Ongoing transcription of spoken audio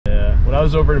When I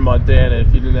was over in Montana,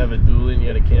 if you didn't have a dually and you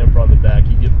had a camper on the back,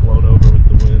 you'd get blown over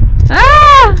with the wind.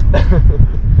 Ah!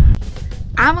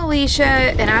 I'm Alicia,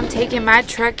 and I'm taking my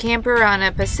truck camper on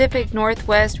a Pacific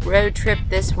Northwest road trip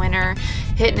this winter,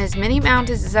 hitting as many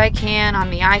mountains as I can on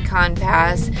the Ikon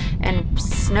Pass and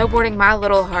snowboarding my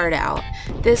little heart out.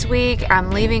 This week, I'm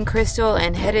leaving Crystal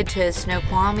and headed to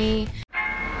Snoqualmie.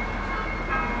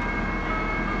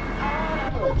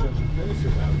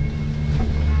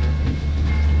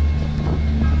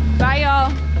 Bye,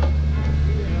 y'all.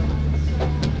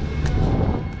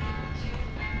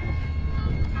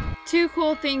 Two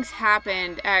cool things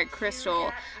happened at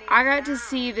Crystal. I got to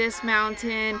see this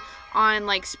mountain on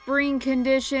like spring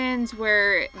conditions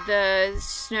where the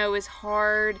snow is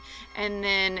hard and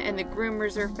the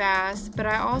groomers are fast, but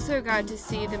I also got to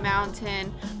see the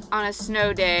mountain on a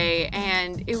snow day,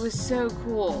 and it was so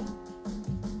cool.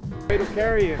 It'll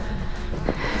carry you.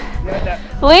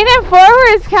 Leaning forward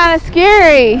is kind of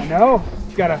scary. I know.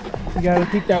 You gotta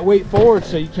keep that weight forward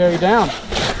so you carry down.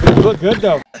 You look good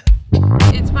though.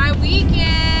 It's my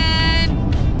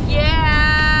weekend.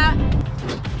 Yeah.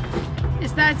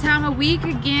 It's that time of week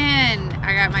again.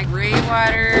 I got my gray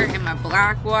water and my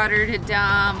black water to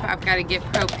dump. I've got to get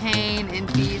propane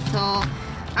and diesel.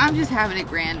 I'm just having a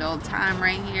grand old time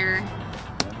right here.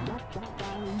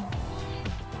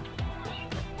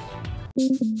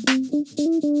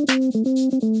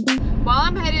 While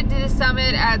I'm headed to the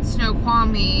summit at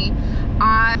Snoqualmie,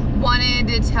 I wanted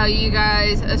to tell you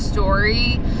guys a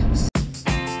story.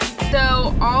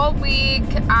 So all week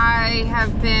I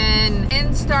have been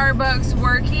in Starbucks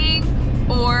working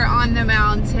or on the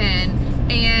mountain,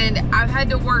 and I've had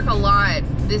to work a lot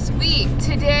this week.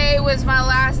 Today was my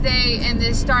last day in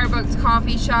this Starbucks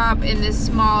coffee shop in this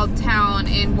small town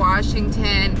in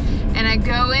Washington, and I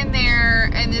go in there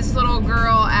and this little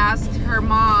girl asked her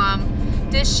mom,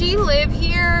 does she live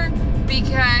here?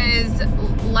 Because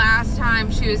last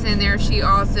time she was in there, she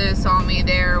also saw me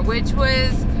there, which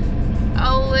was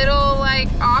a little like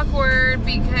awkward,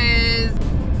 because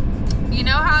you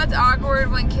know how it's awkward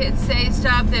when kids say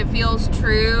stuff that feels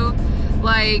true?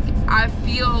 Like, I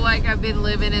feel like I've been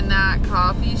living in that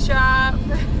coffee shop.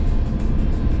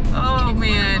 Oh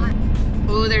man.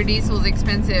 Oh, their diesel's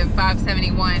expensive,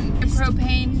 $5.71.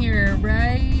 Propane here,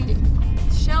 right?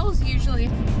 Shell's usually,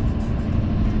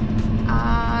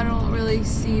 I don't really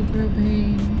see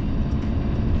propane.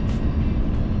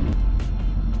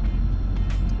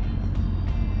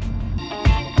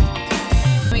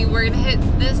 I mean, we're gonna hit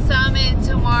this summit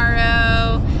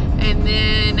tomorrow, and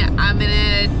then I'm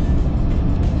gonna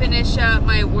finish up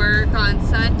my work on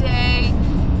Sunday,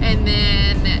 and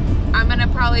then I'm gonna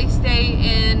probably stay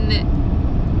in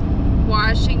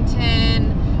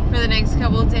Washington for the next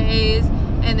couple days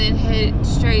and then head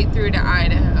straight through to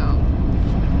Idaho.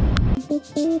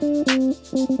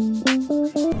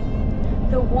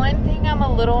 The one thing I'm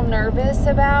a little nervous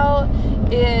about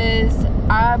is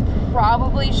I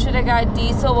probably should have got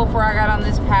diesel before I got on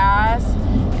this pass,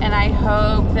 and I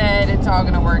hope that it's all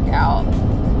gonna work out.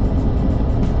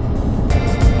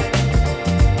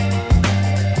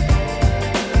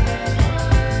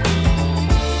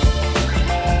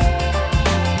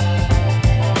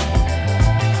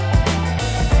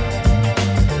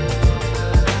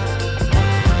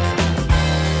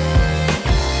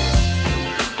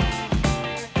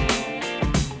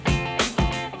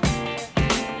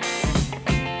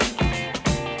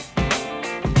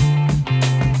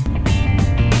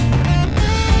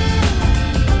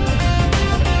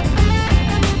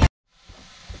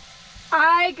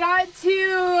 I got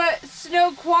to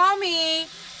Snoqualmie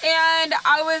and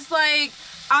I was like,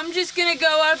 I'm just gonna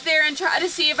go up there and try to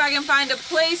see if I can find a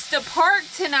place to park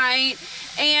tonight,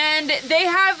 and they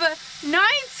have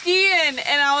night skiing,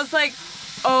 and I was like,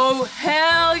 oh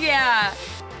hell yeah.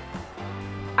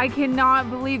 I cannot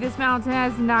believe this mountain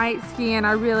has night skiing.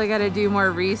 I really gotta do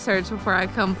more research before I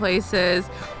come places.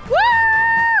 Woo!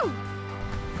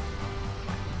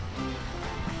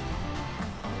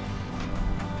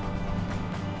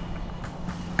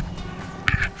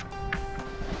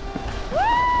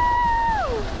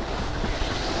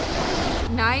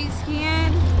 Night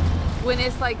skiing when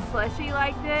it's like slushy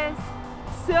like this,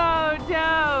 so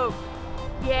dope.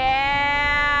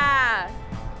 Yeah,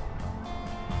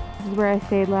 this is where I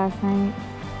stayed last night.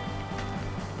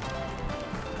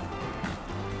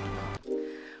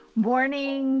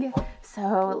 Morning.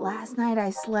 So last night I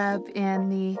slept in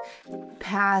the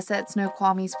pass at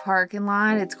Snoqualmie's parking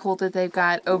lot. It's cool that they've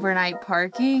got overnight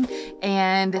parking,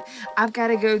 and I've got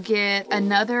to go get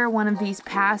another one of these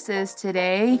passes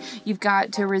today. You've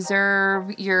got to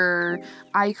reserve your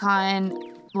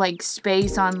Ikon like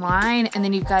space online, and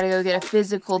then you've got to go get a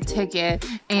physical ticket,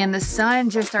 and the sun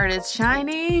just started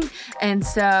shining, and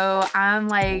so I'm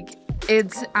like,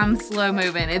 I'm slow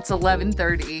moving. It's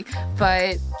 11:30,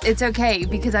 but it's okay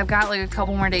because I've got like a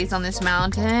couple more days on this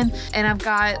mountain, and I've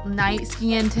got night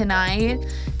skiing tonight.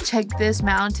 Check this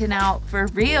mountain out for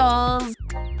reals.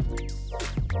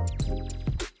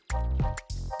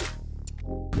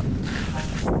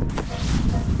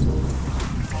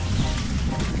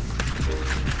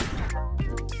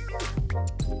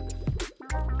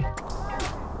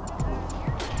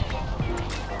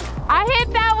 I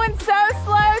hit that one so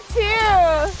slow too.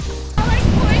 I like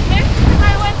going next to him, I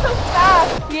went so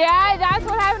fast. Yeah, that's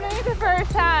what happened to me the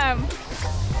first time.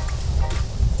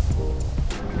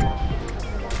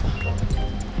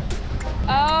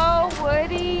 Oh,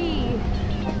 Woody.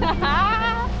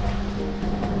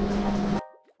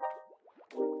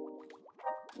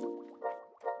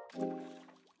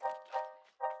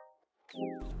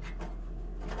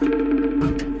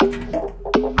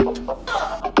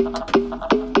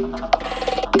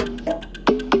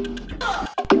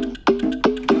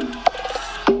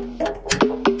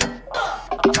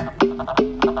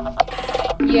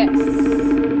 Yes.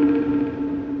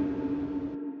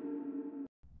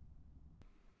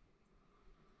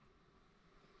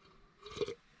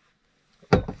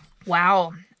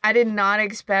 Wow. I did not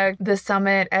expect the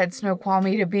summit at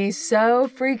Snoqualmie to be so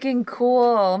freaking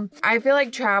cool. I feel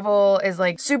like travel is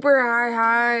like super high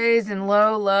highs and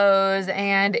low lows,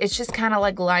 and it's just kind of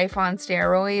like life on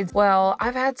steroids. Well,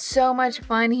 I've had so much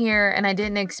fun here and I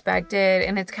didn't expect it,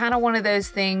 and it's kind of one of those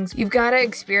things you've got to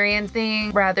experience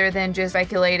things rather than just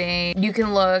speculating. You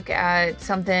can look at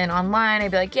something online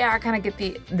and be like, yeah, I kind of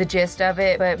get the gist of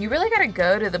it, but you really got to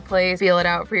go to the place, feel it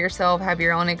out for yourself, have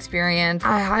your own experience.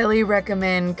 I highly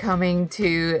recommend coming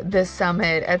to the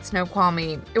summit at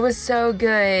Snoqualmie. It was so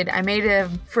good. I made a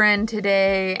friend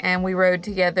today and we rode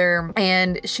together,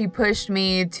 and she pushed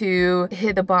me to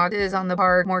hit the boxes on the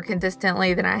park more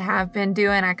consistently than I have been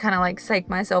doing. I kind of like psyched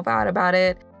myself out about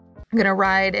it. I'm gonna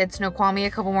ride at Snoqualmie a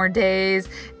couple more days,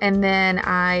 and then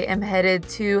I am headed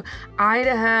to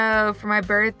Idaho for my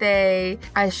birthday.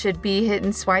 I should be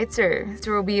hitting Schweitzer. This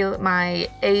will be my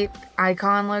 8th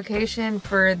Ikon location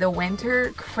for the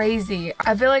winter. Crazy.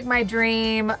 I feel like my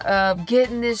dream of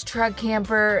getting this truck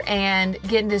camper and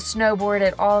getting to snowboard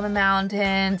at all the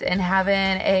mountains and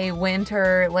having a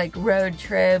winter like road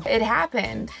trip, it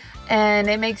happened. And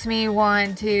it makes me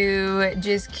want to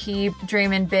just keep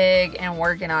dreaming big and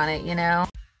working on it, you know?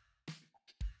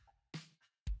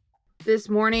 This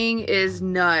morning is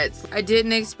nuts. I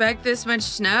didn't expect this much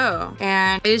snow,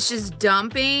 and it's just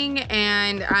dumping,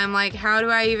 and I'm like, how do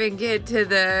I even get to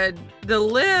the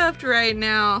lift right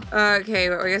now? Okay,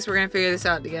 well, I guess we're gonna figure this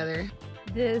out together.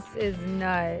 This is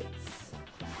nuts.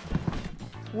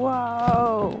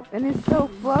 Whoa, and it's so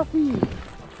fluffy.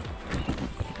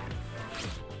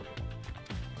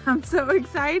 I'm so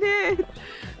excited.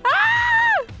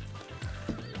 Ah!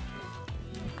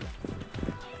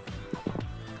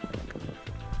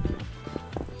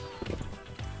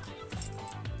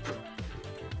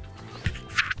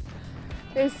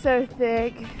 It's so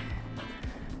thick.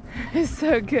 It's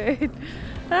so good.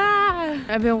 Ah!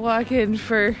 I've been walking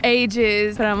for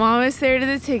ages, but I'm almost there to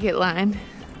the ticket line.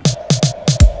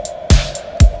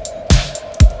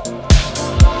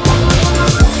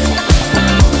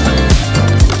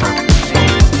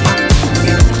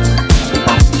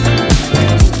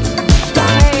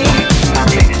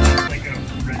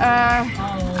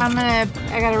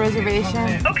 I got a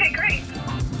reservation. Okay, great.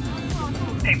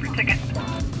 Paper ticket.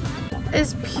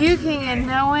 It's puking and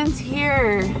no one's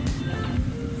here.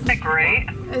 Isn't that great?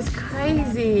 It's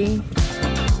crazy.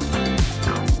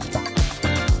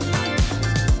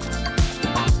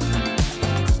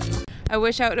 I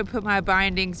wish I would have put my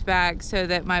bindings back so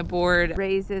that my board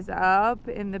raises up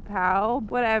in the POW.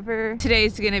 Whatever.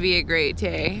 Today's gonna be a great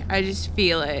day. I just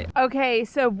feel it. Okay,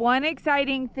 so one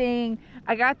exciting thing,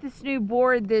 I got this new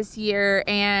board this year,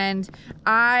 and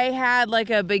I had like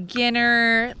a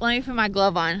beginner, let me put my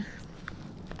glove on.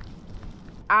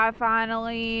 I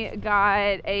finally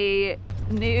got a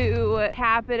new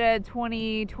Capita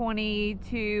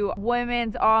 2022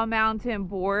 women's all mountain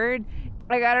board.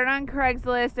 I got it on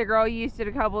Craigslist. A girl used it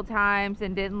a couple times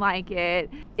and didn't like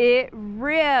it. It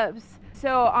rips.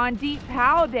 So on deep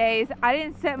POW days, I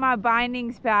didn't set my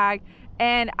bindings back,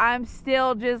 and I'm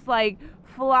still just like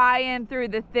flying through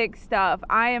the thick stuff.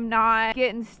 I am not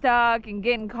getting stuck and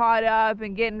getting caught up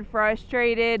and getting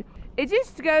frustrated. it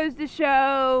just goes to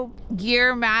show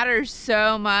gear matters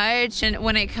so much, and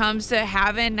when it comes to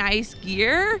having nice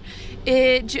gear,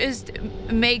 it just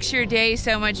makes your day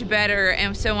so much better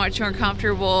and so much more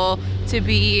comfortable to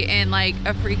be in like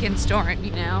a freaking storm,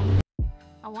 you know?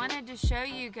 I wanted to show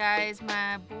you guys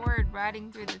my board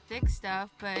riding through the thick stuff,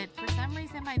 but for some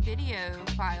reason my video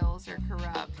files are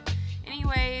corrupt.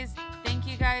 Anyways, thank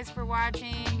you guys for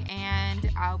watching,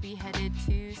 and I'll be headed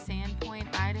to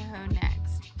Sandpoint, Idaho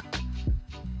next.